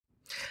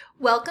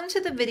Welcome to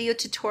the video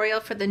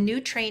tutorial for the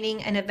new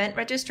training and event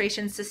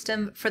registration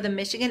system for the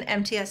Michigan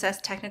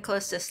MTSS Technical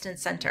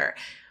Assistance Center.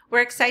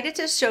 We're excited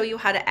to show you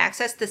how to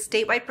access the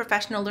statewide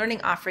professional learning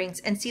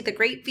offerings and see the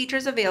great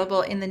features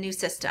available in the new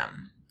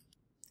system.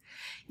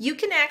 You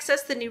can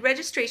access the new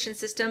registration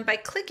system by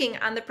clicking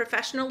on the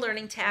Professional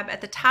Learning tab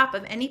at the top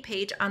of any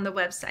page on the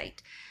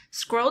website.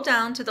 Scroll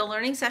down to the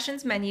Learning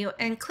Sessions menu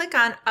and click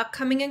on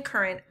Upcoming and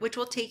Current, which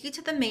will take you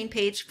to the main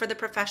page for the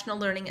professional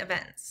learning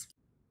events.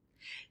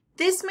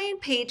 This main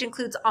page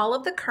includes all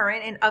of the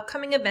current and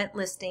upcoming event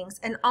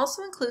listings and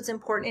also includes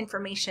important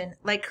information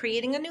like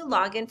creating a new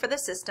login for the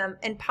system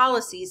and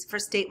policies for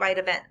statewide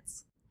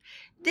events.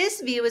 This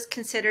view is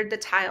considered the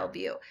tile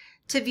view.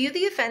 To view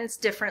the events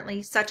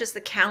differently, such as the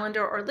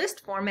calendar or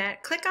list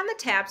format, click on the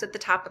tabs at the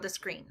top of the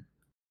screen.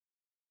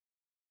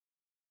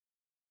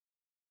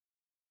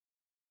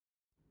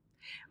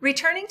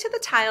 Returning to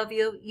the tile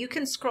view, you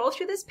can scroll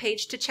through this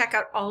page to check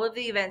out all of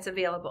the events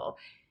available.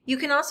 You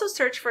can also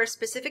search for a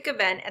specific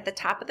event at the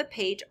top of the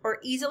page or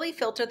easily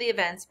filter the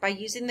events by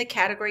using the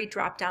category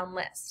drop-down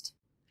list.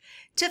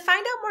 To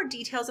find out more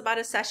details about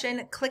a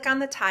session, click on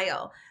the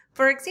tile.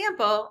 For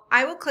example,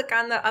 I will click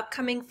on the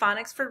upcoming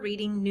Phonics for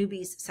Reading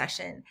Newbies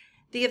session.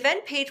 The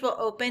event page will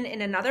open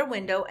in another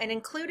window and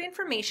include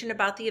information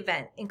about the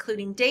event,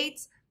 including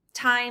dates,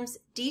 times,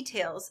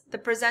 details, the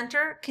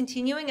presenter,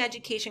 continuing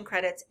education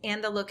credits,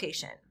 and the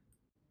location.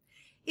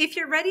 If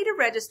you're ready to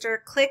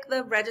register, click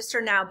the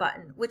Register Now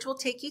button, which will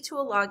take you to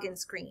a login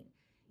screen.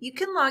 You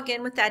can log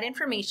in with that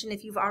information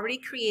if you've already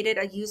created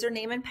a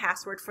username and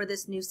password for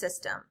this new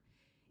system.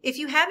 If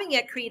you haven't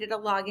yet created a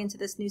login to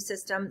this new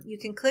system, you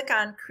can click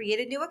on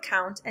Create a New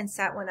Account and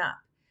set one up.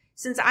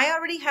 Since I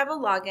already have a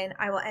login,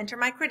 I will enter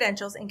my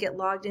credentials and get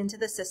logged into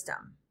the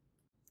system.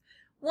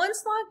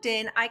 Once logged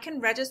in, I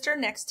can register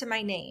next to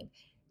my name.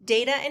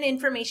 Data and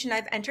information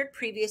I've entered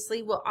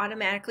previously will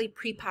automatically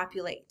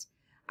pre-populate.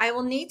 I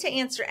will need to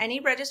answer any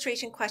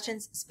registration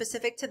questions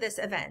specific to this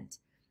event.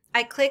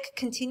 I click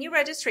Continue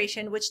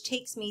Registration, which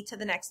takes me to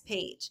the next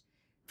page.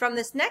 From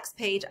this next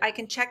page, I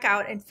can check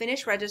out and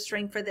finish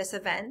registering for this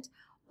event,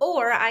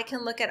 or I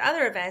can look at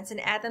other events and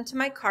add them to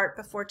my cart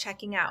before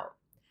checking out.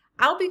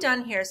 I'll be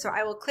done here, so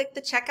I will click the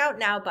Checkout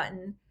Now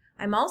button.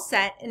 I'm all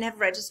set and have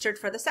registered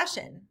for the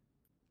session.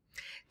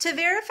 To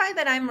verify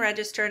that I'm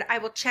registered, I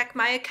will check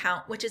my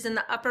account, which is in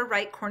the upper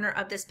right corner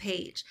of this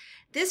page.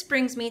 This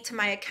brings me to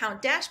my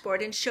account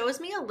dashboard and shows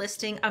me a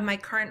listing of my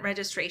current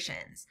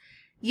registrations.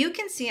 You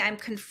can see I'm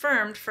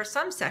confirmed for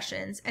some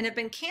sessions and have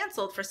been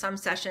canceled for some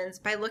sessions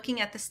by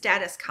looking at the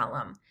status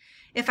column.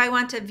 If I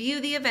want to view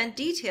the event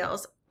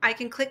details, I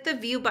can click the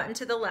View button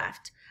to the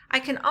left. I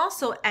can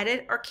also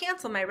edit or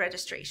cancel my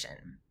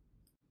registration.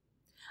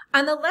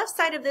 On the left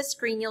side of this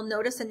screen, you'll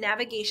notice a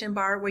navigation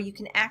bar where you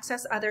can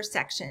access other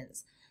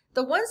sections.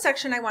 The one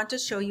section I want to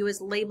show you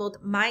is labeled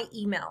My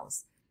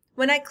Emails.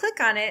 When I click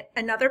on it,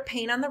 another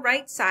pane on the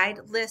right side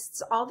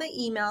lists all the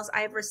emails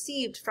I have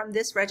received from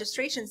this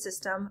registration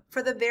system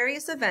for the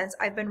various events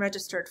I've been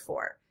registered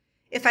for.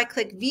 If I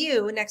click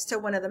View next to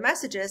one of the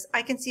messages,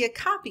 I can see a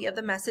copy of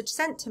the message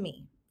sent to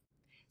me.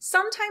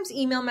 Sometimes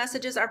email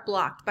messages are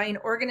blocked by an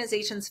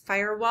organization's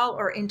firewall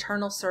or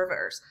internal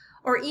servers,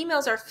 or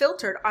emails are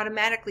filtered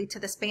automatically to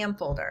the spam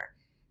folder.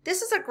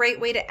 This is a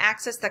great way to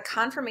access the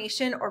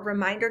confirmation or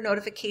reminder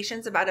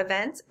notifications about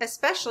events,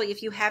 especially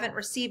if you haven't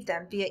received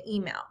them via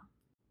email.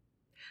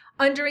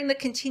 Under the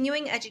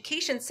Continuing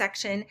Education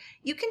section,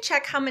 you can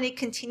check how many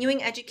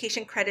continuing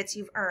education credits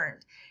you've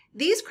earned.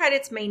 These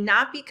credits may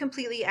not be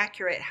completely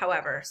accurate,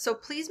 however, so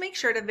please make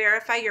sure to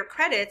verify your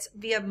credits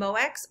via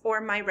MOEX or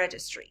My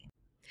Registry.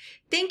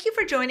 Thank you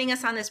for joining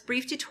us on this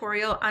brief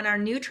tutorial on our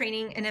new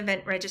training and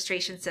event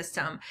registration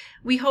system.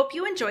 We hope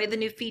you enjoy the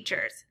new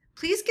features.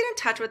 Please get in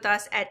touch with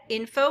us at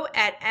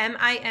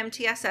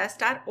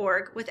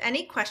info@mimtss.org with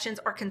any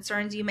questions or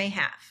concerns you may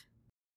have.